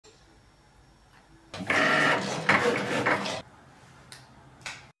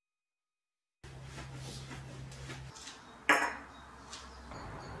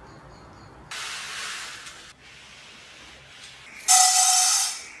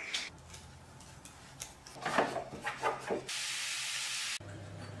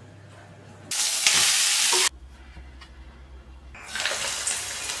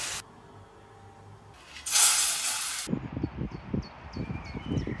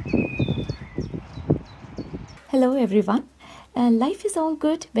Hello everyone. Life is all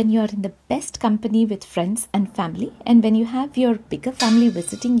good when you are in the best company with friends and family, and when you have your bigger family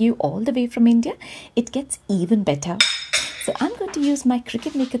visiting you all the way from India, it gets even better. So I'm going to use my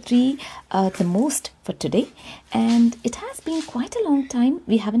Cricut Maker 3 the most for today, and it has been quite a long time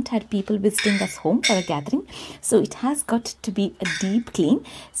we haven't had people visiting us home for a gathering, so it has got to be a deep clean.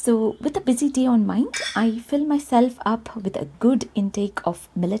 So with a busy day on mind, I fill myself up with a good intake of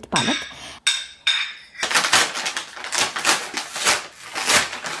millet palak.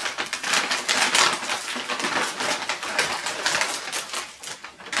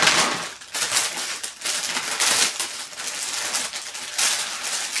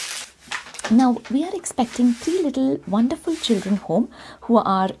 Now, we are expecting 3 little wonderful children home who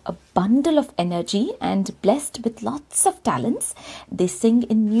are a bundle of energy and blessed with lots of talents. They sing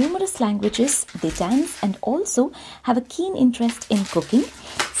in numerous languages, they dance, and also have a keen interest in cooking.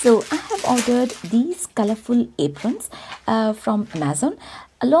 So, I have ordered these colorful aprons from Amazon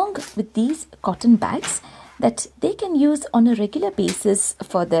along with these cotton bags that they can use on a regular basis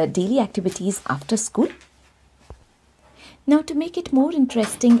for the daily activities after school. Now, to make it more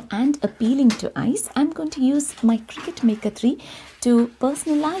interesting and appealing to eyes, I'm going to use my Cricut Maker 3 to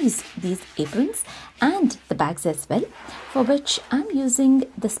personalize these aprons and the bags as well, for which I'm using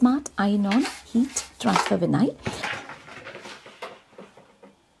the Smart Iron-On Heat Transfer Vinyl.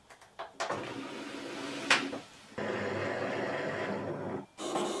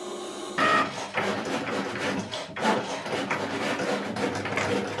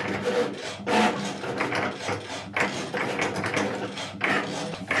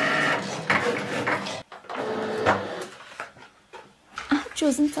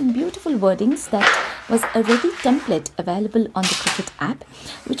 Chosen some beautiful wordings that was a ready template available on the Cricut app,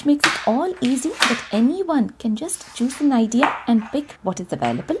 which makes it all easy that anyone can just choose an idea and pick what is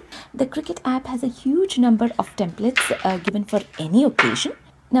available. The Cricut app has a huge number of templates given for any occasion.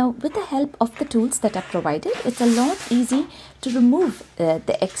 Now, with the help of the tools that are provided, it's a lot easy to remove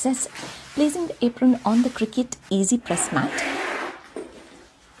the excess, placing the apron on the Cricut Easy Press mat.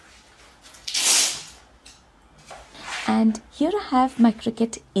 And here I have my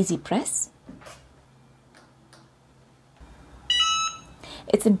Cricut Easy Press.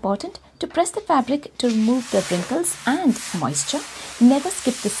 It's important to press the fabric to remove the wrinkles and moisture. Never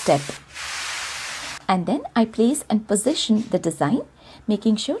skip this step. And then I place and position the design,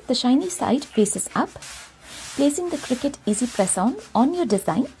 making sure the shiny side faces up, placing the Cricut Easy Press on your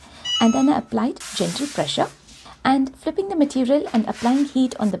design, and then I applied gentle pressure and flipping the material and applying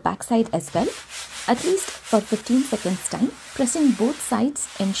heat on the back side as well, at least for 15 seconds time. Pressing both sides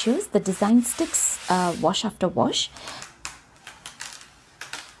ensures the design sticks wash after wash.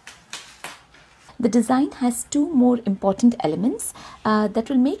 The design has 2 more important elements that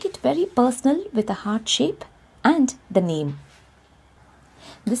will make it very personal, with a heart shape and the name.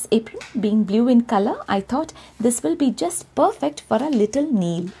 This apron being blue in color, I thought this will be just perfect for a little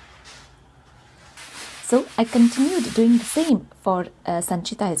Neil. So I continued doing the same for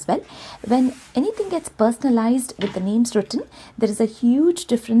Sanchita as well. When anything gets personalized with the names written, there is a huge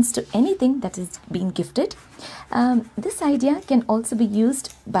difference to anything that is being gifted. This idea can also be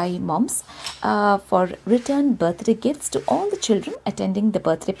used by moms for return birthday gifts to all the children attending the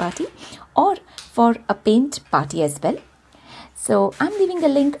birthday party, or for a paint party as well. So I'm leaving a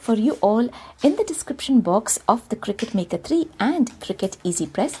link for you all in the description box of the Cricut Maker 3 and Cricut Easy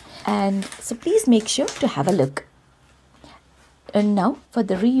Press, and so please make sure to have a look. And now for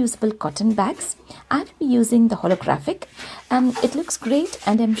the reusable cotton bags, I will be using the holographic. It looks great,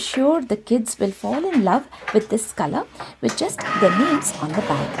 and I'm sure the kids will fall in love with this color with just their names on the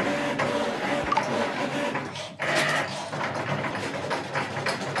bag.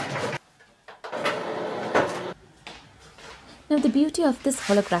 Now the beauty of this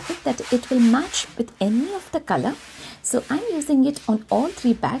holographic that it will match with any of the color. So I'm using it on all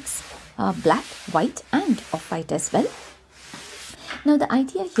 3 bags, black, white and off-white as well. Now the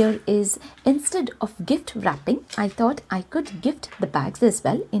idea here is, instead of gift wrapping, I thought I could gift the bags as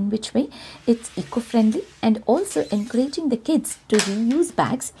well, in which way it's eco-friendly and also encouraging the kids to reuse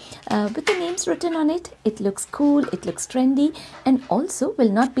bags with the names written on it. It looks cool, it looks trendy, and also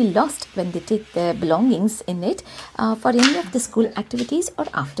will not be lost when they take their belongings in it for any of the school activities or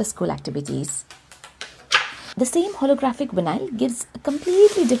after school activities. The same holographic vinyl gives a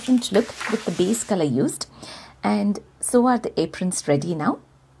completely different look with the base color used. And so are the aprons ready now.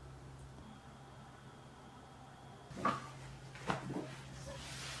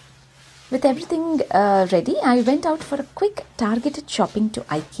 With everything ready, I went out for a quick targeted shopping to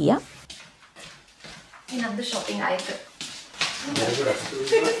Ikea. Another shopping item.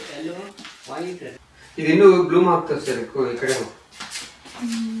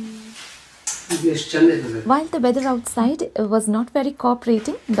 While the weather outside was not very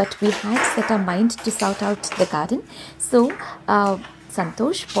cooperating, but we had set our mind to sort out the garden. So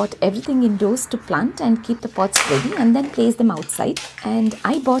Santosh bought everything indoors to plant and keep the pots ready and then place them outside. And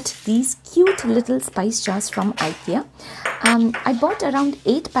I bought these cute little spice jars from Ikea. I bought around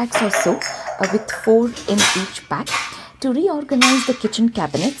 8 packs or so with 4 in each pack to reorganize the kitchen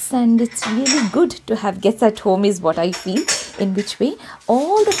cabinets, and it's really good to have guests at home is what I feel, in which way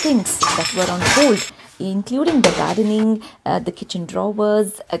all the things that were on hold, including the gardening, the kitchen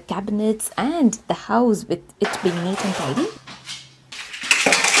drawers, cabinets, and the house with it being neat and tidy.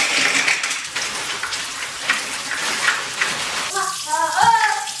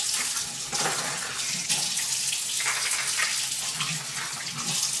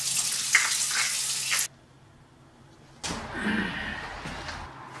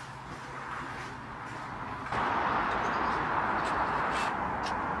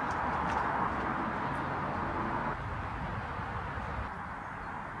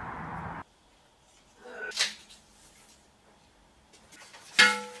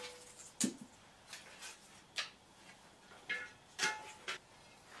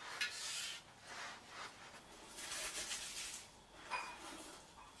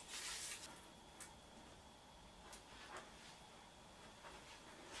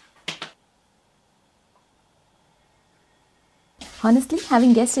 Honestly,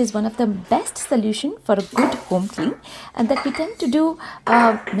 having guests is one of the best solution for a good home clean, and that we tend to do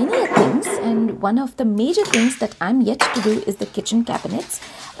many things, and one of the major things that I'm yet to do is the kitchen cabinets.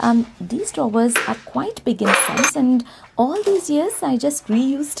 These drawers are quite big in size, and all these years I just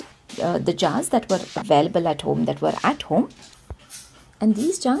reused the jars that were available at home, that were at home. And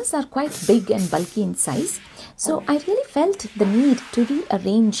these jars are quite big and bulky in size. So I really felt the need to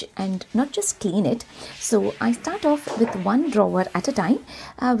rearrange and not just clean it. So I start off with one drawer at a time,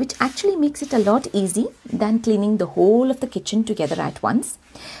 which actually makes it a lot easy than cleaning the whole of the kitchen together at once.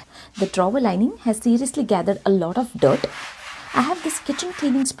 The drawer lining has seriously gathered a lot of dirt. I have this kitchen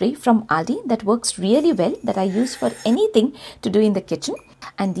cleaning spray from Aldi that works really well, that I use for anything to do in the kitchen.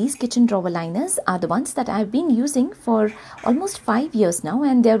 And these kitchen drawer liners are the ones that I've been using for almost 5 years now,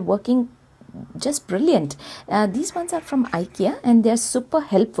 and they're working just brilliant. These ones are from Ikea, and they're super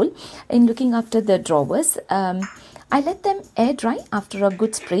helpful in looking after the drawers. I let them air dry after a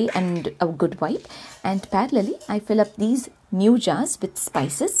good spray and a good wipe, and parallelly I fill up these new jars with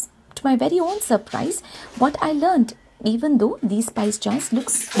spices. To my very own surprise, what I learned, even though these spice jars look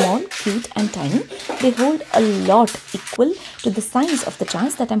small, cute and tiny, they hold a lot equal to the size of the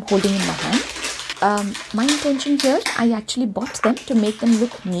jars that I'm holding in my hand. My intention here, I actually bought them to make them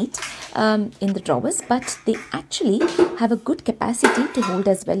look neat in the drawers, but they actually have a good capacity to hold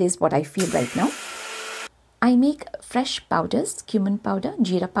as well, is what I feel right now. I make fresh powders, cumin powder,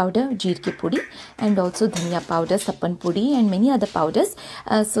 jeera powder, Chutney Pudi, and also dhania powder, sappan pudi, and many other powders,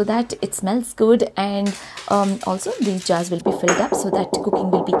 so that it smells good, and also these jars will be filled up so that cooking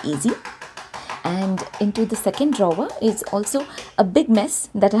will be easy. And into the second drawer is also a big mess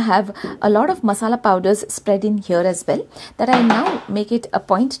that I have a lot of masala powders spread in here as well, that I now make it a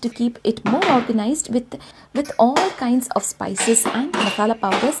point to keep it more organized with all kinds of spices and masala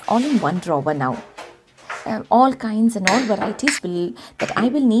powders all in one drawer now. All kinds and all varieties that I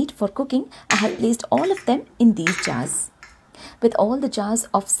will need for cooking, I have placed all of them in these jars. With all the jars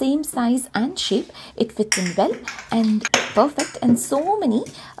of same size and shape, it fits in well and perfect, and so many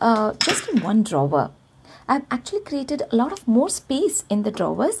just in one drawer. I've actually created a lot of more space in the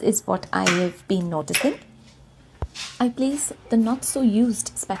drawers, is what I have been noticing. I place the not so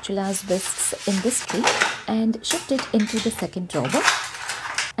used spatulas, whisks in this tray and shift it into the second drawer.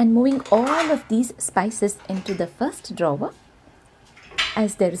 And moving all of these spices into the first drawer,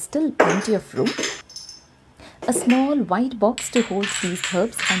 as there is still plenty of room. A small white box to hold these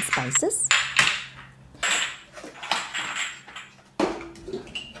herbs and spices.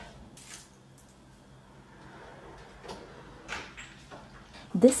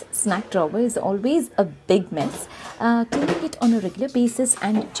 This snack drawer is always a big mess. Cleaning it on a regular basis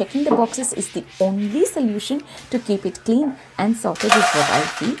and checking the boxes is the only solution to keep it clean and sorted, is what I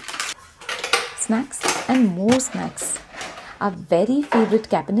feel. Snacks and more snacks. Our very favorite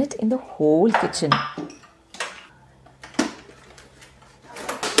cabinet in the whole kitchen.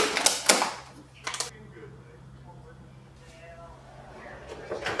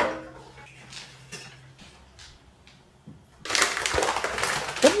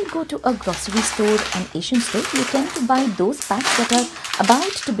 When you go to a grocery store and Asian store, you tend to buy those packs that are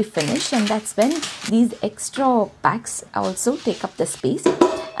about to be finished, and that's when these extra packs also take up the space.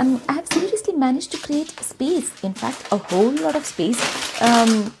 I have seriously managed to create space, in fact a whole lot of space.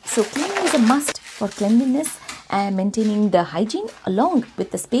 So cleaning is a must for cleanliness and maintaining the hygiene, along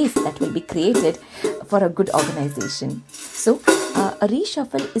with the space that will be created for a good organization. So a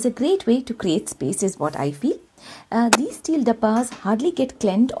reshuffle is a great way to create space, is what I feel. These steel dabbas hardly get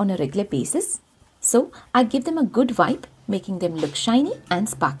cleaned on a regular basis, so I give them a good vibe, making them look shiny and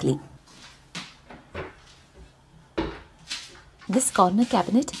sparkly. This corner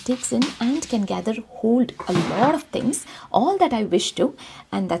cabinet takes in and can hold a lot of things, all that I wish to,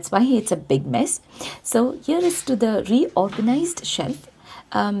 and that's why it's a big mess. So here is to the reorganized shelf.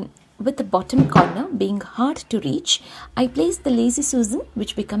 With the bottom corner being hard to reach, I place the Lazy Susan,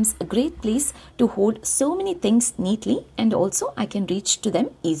 which becomes a great place to hold so many things neatly, and also I can reach to them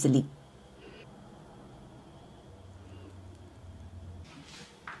easily.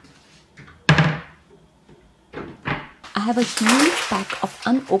 I have a huge pack of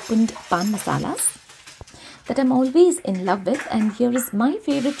unopened pan masalas that I'm always in love with, and here is my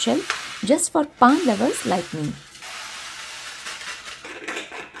favorite shelf just for pan lovers like me.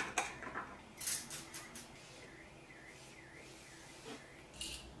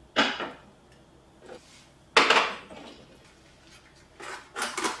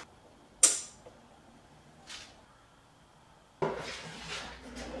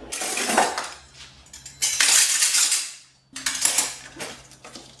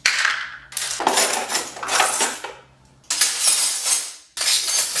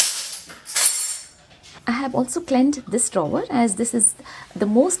 I have also cleaned this drawer, as this is the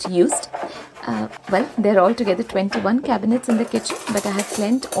most used. Well, there are altogether 21 cabinets in the kitchen, but I have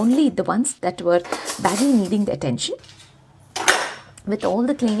cleaned only the ones that were badly needing the attention. With all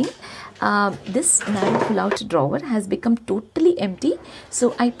the cleaning, this narrow pull-out drawer has become totally empty,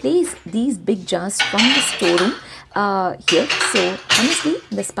 so I place these big jars from the storeroom here. So honestly,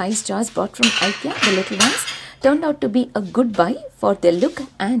 the spice jars bought from Ikea, the little ones, turned out to be a good buy for their look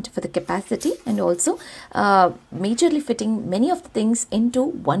and for the capacity, and also majorly fitting many of the things into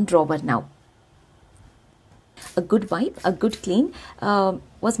one drawer now. A good wipe, a good clean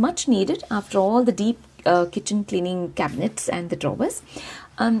was much needed after all the deep kitchen cleaning cabinets and the drawers.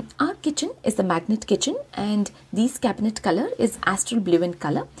 Our kitchen is the magnet kitchen, and this cabinet color is astral blue in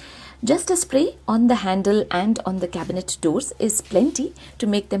color. Just a spray on the handle and on the cabinet doors is plenty to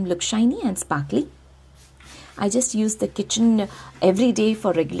make them look shiny and sparkly. I just use the kitchen every day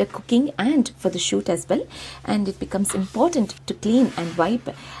for regular cooking and for the shoot as well, and it becomes important to clean and wipe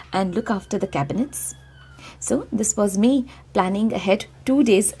and look after the cabinets. So this was me planning ahead 2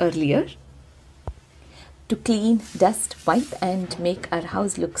 days earlier to clean, dust, wipe and make our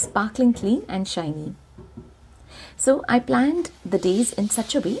house look sparkling clean and shiny. So I planned the days in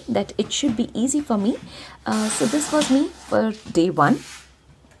such a way that it should be easy for me. So this was me for day 1.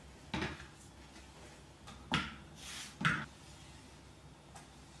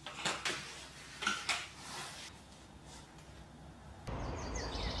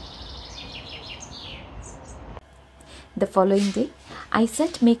 The following day, I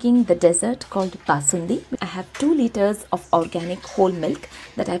set making the dessert called basundi. I have 2 liters of organic whole milk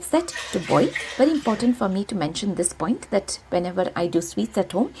that I've set to boil. Very important for me to mention this point, that whenever I do sweets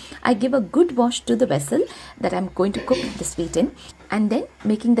at home, I give a good wash to the vessel that I'm going to cook the sweet in, and then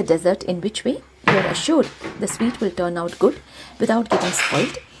making the dessert in which way you're assured the sweet will turn out good without getting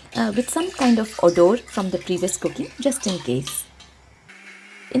spoiled, with some kind of odor from the previous cooking, just in case.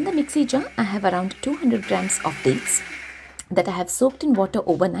 In the mixie jar, I have around 200 grams of dates that I have soaked in water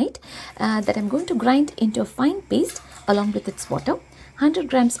overnight, that I'm going to grind into a fine paste along with its water. 100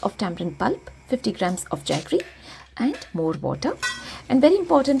 grams of tamarind pulp, 50 grams of jaggery and more water. And very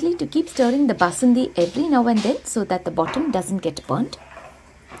importantly, to keep stirring the basundi every now and then so that the bottom doesn't get burnt.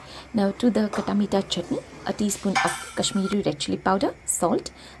 Now to the katamita chutney, a teaspoon of Kashmiri red chili powder,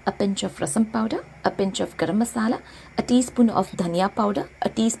 salt, a pinch of rasam powder, a pinch of garam masala, a teaspoon of dhania powder, a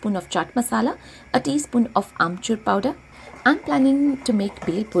teaspoon of chaat masala, a teaspoon of amchur powder, I'm planning to make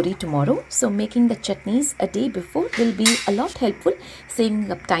Bhel puri tomorrow, so making the chutneys a day before will be a lot helpful,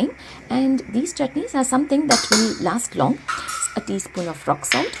 saving up time. And these chutneys are something that will last long. A teaspoon of rock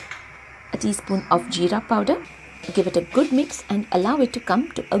salt, a teaspoon of jeera powder. Give it a good mix and allow it to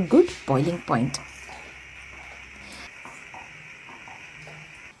come to a good boiling point.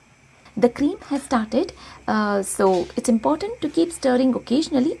 The cream has started, so it's important to keep stirring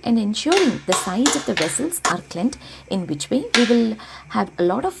occasionally and ensuring the sides of the vessels are cleaned, in which way we will have a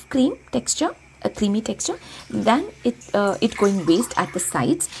lot of cream texture, a creamy texture, than it going waste at the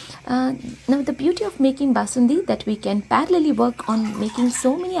sides. Now the beauty of making basundi that we can parallelly work on making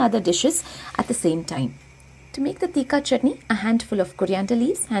so many other dishes at the same time. To make the tikka chutney, a handful of coriander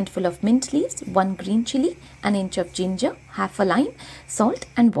leaves, handful of mint leaves, 1 green chili, an inch of ginger, half a lime, salt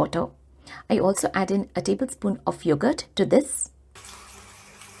and water. I also add in a tablespoon of yogurt to this.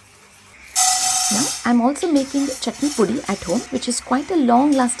 Now I'm also making chutney pudi at home, which is quite a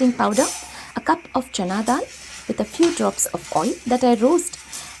long lasting powder. A cup of chana dal with a few drops of oil that I roast,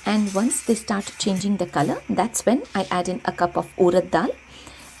 and once they start changing the color, that's when I add in a cup of urad dal,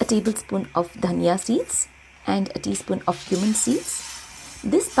 a tablespoon of dhania seeds and a teaspoon of cumin seeds.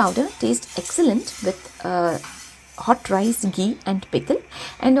 This powder tastes excellent with hot rice, ghee and pickle,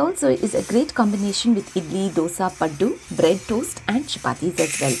 and also is a great combination with idli, dosa, paddu, bread toast and chapatis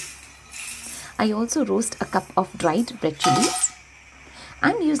as well. I also roast a cup of dried red chilies.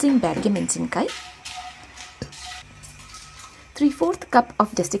 I'm using Berge mensinkai, 3/4 cup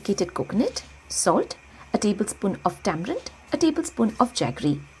of desiccated coconut, salt, a tablespoon of tamarind, a tablespoon of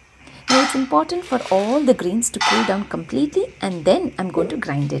jaggery. Now it's important for all the grains to cool down completely, and then I'm going to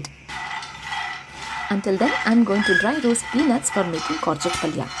grind it. Until then, I'm going to dry roast peanuts for making Courgette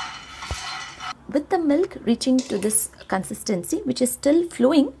Palya. With the milk reaching to this consistency, which is still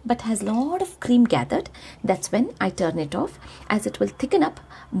flowing but has a lot of cream gathered, that's when I turn it off, as it will thicken up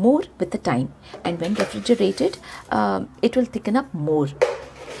more with the time. And when refrigerated, it will thicken up more.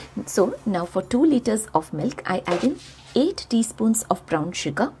 So now for 2 liters of milk, I add in 8 teaspoons of brown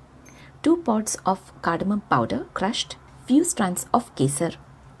sugar, 2 pods of cardamom powder crushed, few strands of kesar.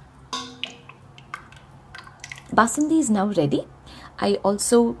 Basundi is now ready. I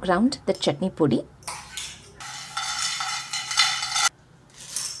also ground the chutney pudi.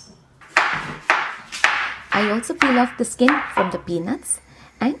 I also peel off the skin from the peanuts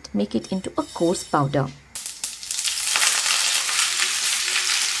and make it into a coarse powder.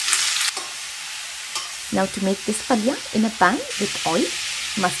 Now to make this palya in a pan with oil,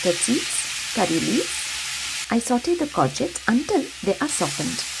 mustard seeds, curry leaves, I saute the courgettes until they are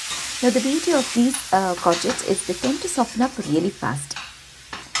softened. Now the beauty of these courgettes is they tend to soften up really fast.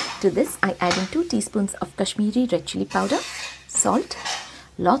 To this I add in 2 teaspoons of Kashmiri red chili powder, salt,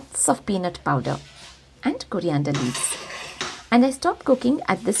 lots of peanut powder and coriander leaves. And I stopped cooking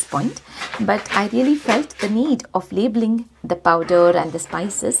at this point, but I really felt the need of labeling the powder and the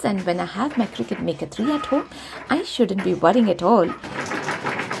spices, and when I have my Cricut Maker 3 at home, I shouldn't be worrying at all.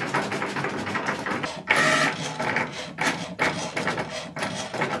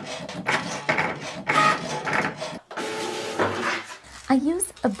 I use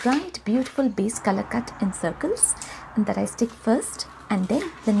a bright, beautiful base color cut in circles that I stick first, and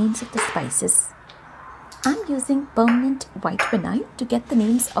then the names of the spices. I'm using permanent white vinyl to get the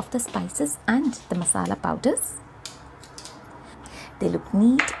names of the spices and the masala powders. They look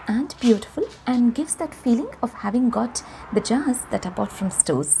neat and beautiful and gives that feeling of having got the jars that are bought from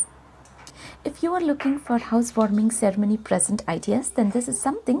stores. If you are looking for housewarming ceremony present ideas, then this is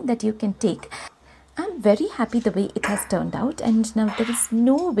something that you can take. I'm very happy the way it has turned out, and now there is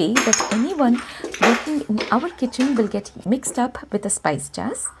no way that anyone working in our kitchen will get mixed up with the spice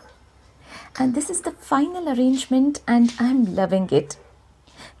jars. And this is the final arrangement and I'm loving it.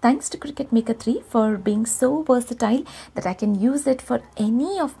 Thanks to Cricut Maker 3 for being so versatile that I can use it for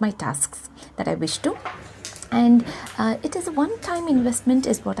any of my tasks that I wish to. And it is a one-time investment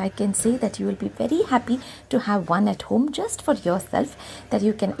is what I can say, that you will be very happy to have one at home just for yourself, that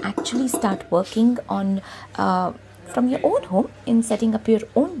you can actually start working on from your own home in setting up your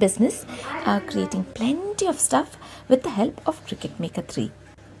own business, creating plenty of stuff with the help of Cricut Maker 3.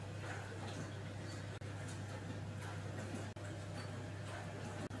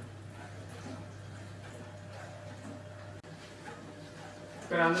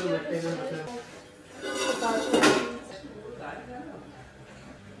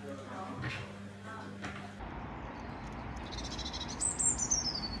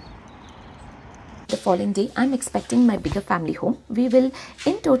 The following day, I'm expecting my bigger family home. We will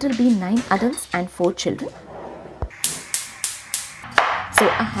in total be 9 adults and 4 children. So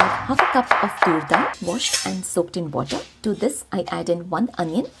I have half a cup of tur dal washed and soaked in water. To this I add in 1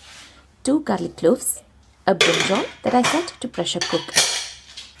 onion, 2 garlic cloves, a brinjal that I set to pressure cook.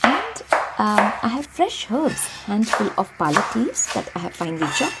 And I have fresh herbs, handful of palak leaves that I have finely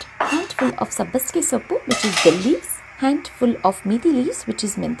chopped, handful of sabbaske soppu which is dill leaves, handful of methi leaves which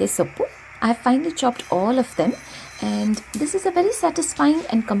is mente soppu. I have finely chopped all of them, and this is a very satisfying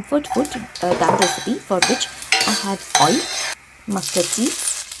and comfort food dal recipe for which I have oil, mustard seeds,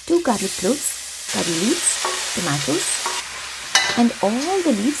 2 garlic cloves, curry leaves, tomatoes, and all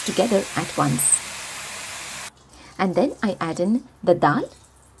the leaves together at once. And then I add in the dal,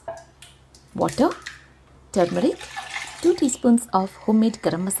 water, turmeric, 2 teaspoons of homemade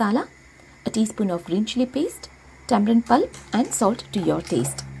garam masala, a teaspoon of green chili paste, tamarind pulp and salt to your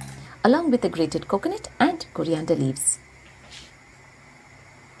taste, along with the grated coconut and coriander leaves.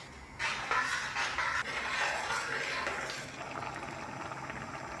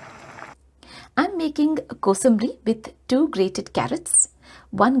 I'm making kosamri with 2 grated carrots,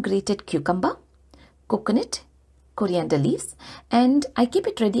 1 grated cucumber, coconut, coriander leaves, and I keep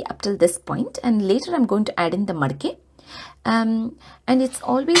it ready up till this point, and later I'm going to add in the madke. And it's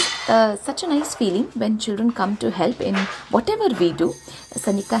always such a nice feeling when children come to help in whatever we do.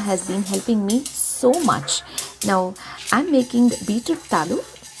 Sanika has been helping me so much. Now I'm making beetroot thalu.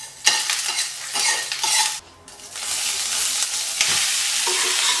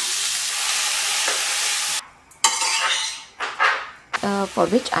 For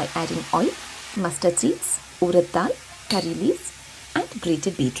which I add in oil, mustard seeds, urad dal, curry leaves and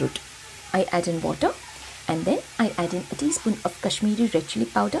grated beetroot. I add in water, and then I add in a teaspoon of Kashmiri red chili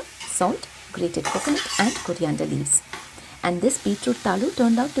powder, salt, grated coconut and coriander leaves. And this beetroot thalu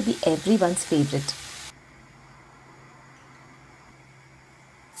turned out to be everyone's favourite.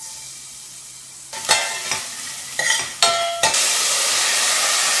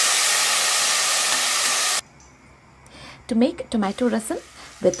 To make tomato rasam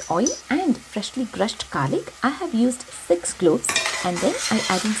with oil and freshly crushed garlic, I have used 6 cloves, and then I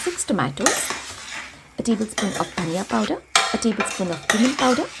add in 6 tomatoes, a tablespoon of dhania powder, a tablespoon of cumin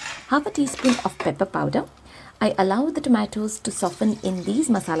powder, half a teaspoon of pepper powder. I allow the tomatoes to soften in these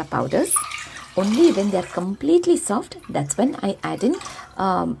masala powders. Only when they are completely soft, that's when I add in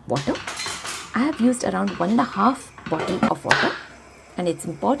water. I have used around 1.5 bottle of water, and it's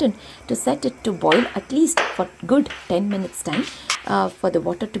important to set it to boil at least for good 10 minutes time for the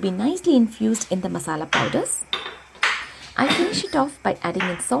water to be nicely infused in the masala powders. I finish it off by adding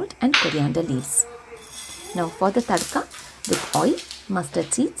in salt and coriander leaves. Now for the tadka with oil,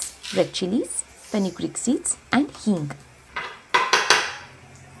 mustard seeds, red chilies, fenugreek seeds and hing.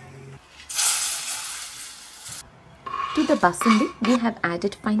 To the basundi, we have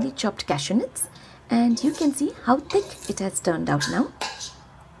added finely chopped cashew nuts, and you can see how thick it has turned out now.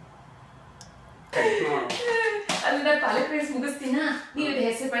 Palak rice ಮುಗಿಸ್ತೀನಾ ನೀವು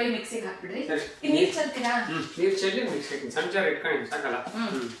ಹೆಸರು ಬೇಳೆ ಮಿಕ್ಸಿಗೆ ಹಾಕ್ಬಿಡ್ರಿ ನೀರು ಚೆಲ್ತೀರಾ ನೀರು ಚೆಲ್ಲಿ ಮಿಕ್ಸಿಗೆ ಸಂಚಾರ ಇಟ್ಕೊಂಡು ಸಾಕಲ್ಲ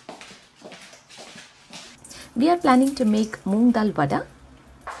We are planning to make moong dal vada,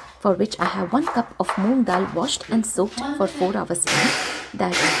 for which I have 1 cup of moong dal washed and soaked for 4 hours time.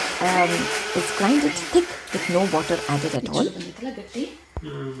 That is grinded thick with no water added at all.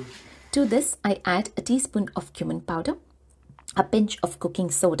 To this I add a teaspoon of cumin powder, a pinch of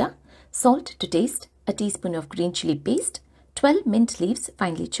cooking soda, salt to taste, a teaspoon of green chili paste, 12 mint leaves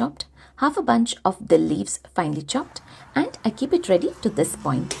finely chopped, half a bunch of dill leaves finely chopped, and I keep it ready to this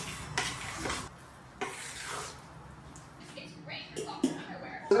point.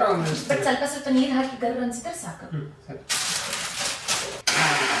 But ಸ್ವಲ್ಪ ನೀರು ಹಾಕಿ ಗರ್ರ ಅನ್ಸಿದ್ರೆ ಸಾಕು.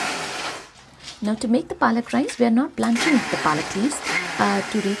 Now to make the palak rice, we are not blanching the palak leaves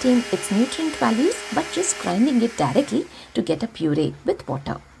to retain its nutrient values, but just grinding it directly to get a puree with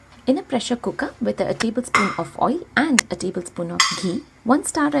water. In a pressure cooker with a tablespoon of oil and a tablespoon of ghee, 1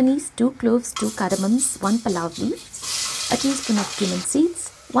 star anise, 2 cloves, 2 cardamoms, 1 palav leaf, a teaspoon of cumin seeds,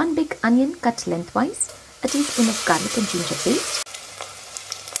 1 big onion cut lengthwise, a teaspoon of garlic and ginger paste,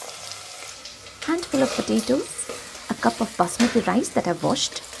 handful of potatoes, a cup of basmati rice that I've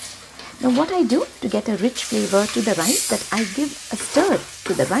washed. Now what I do to get a rich flavor to the rice, that I give a stir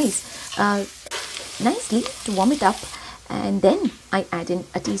to the rice nicely to warm it up, and then I add in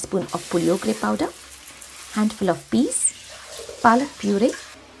a teaspoon of puliyogre powder, handful of peas, palak puree,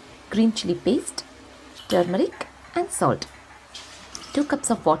 green chili paste, turmeric and salt. 2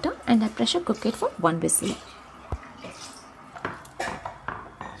 cups of water, and I pressure cook it for 1 whistle.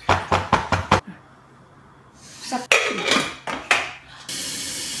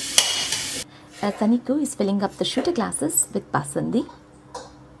 Saniku is filling up the shooter glasses with basundi.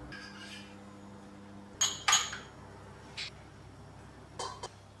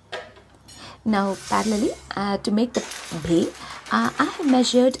 Now parallelly, to make the bhel, I have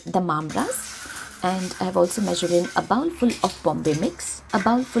measured the mamras, and I have also measured in a bowl full of Bombay mix, a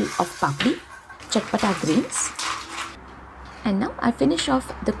bowl full of papri, chatpata greens. And now I finish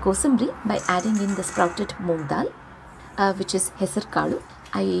off the kosamri by adding in the sprouted moong dal, which is hesar kalu.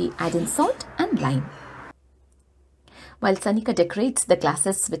 I add in salt and lime. While Sanika decorates the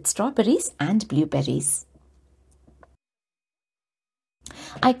glasses with strawberries and blueberries.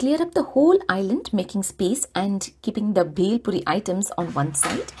 I clear up the whole island, making space and keeping the bhel puri items on one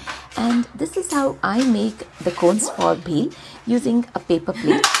side. And this is how I make the cones for bhel, using a paper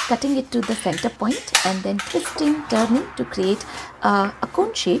plate, cutting it to the center point and then twisting, turning to create a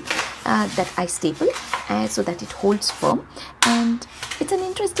cone shape that I staple so that it holds firm. And it's an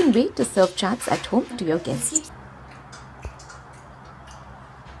interesting way to serve chaats at home to your guests.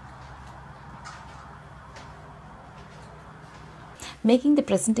 Making the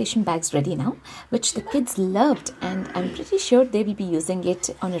presentation bags ready now, which the kids loved, and I'm pretty sure they will be using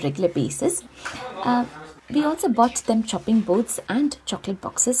it on a regular basis. We also bought them chopping boards and chocolate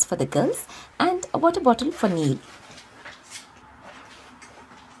boxes for the girls and a water bottle for Neil.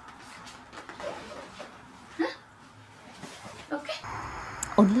 Okay.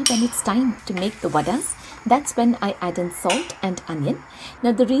 Only when it's time to make the vadas, that's when I add in salt and onion.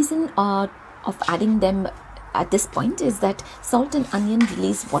 Now the reason of adding them at this point is that salt and onion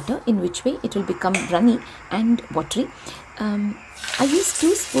release water, in which way it will become runny and watery. I use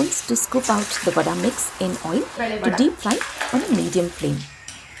 2 spoons to scoop out the vada mix in oil to deep fry on a medium flame.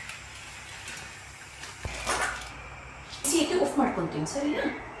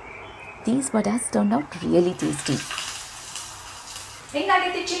 These vadas turned out really tasty.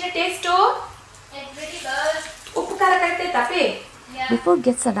 Before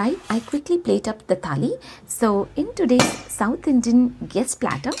guests arrive, I quickly plate up the thali. So in today's South Indian guest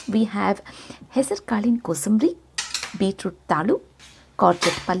platter, we have hesar kalin kosamri, beetroot thalu,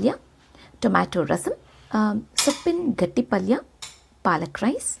 Courgette Palya, tomato rasam, soppin gatti palya, Palak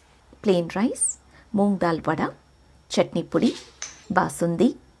rice, plain rice, moong dal vada, Chutney Pudi,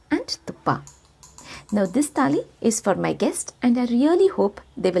 basundi and tuppa. Now this thali is for my guest, and I really hope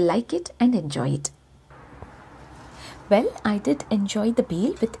they will like it and enjoy it. Well, I did enjoy the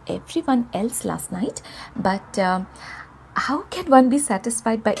bhel with everyone else last night, but how can one be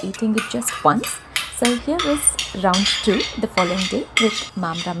satisfied by eating it just once? So here is round 2 the following day with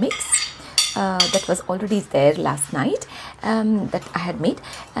mamra mix that was already there last night that I had made.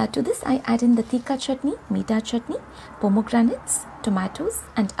 To this I add in the tikka chutney, meeta chutney, pomegranates, tomatoes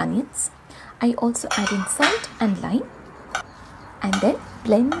and onions. I also add in salt and lime, and then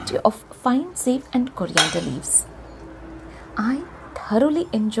plenty of fine sage and coriander leaves. I thoroughly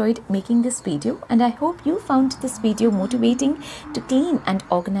enjoyed making this video, and I hope you found this video motivating to clean and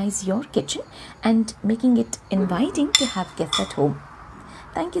organize your kitchen and making it inviting to have guests at home.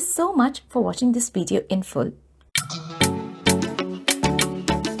 Thank you so much for watching this video in full.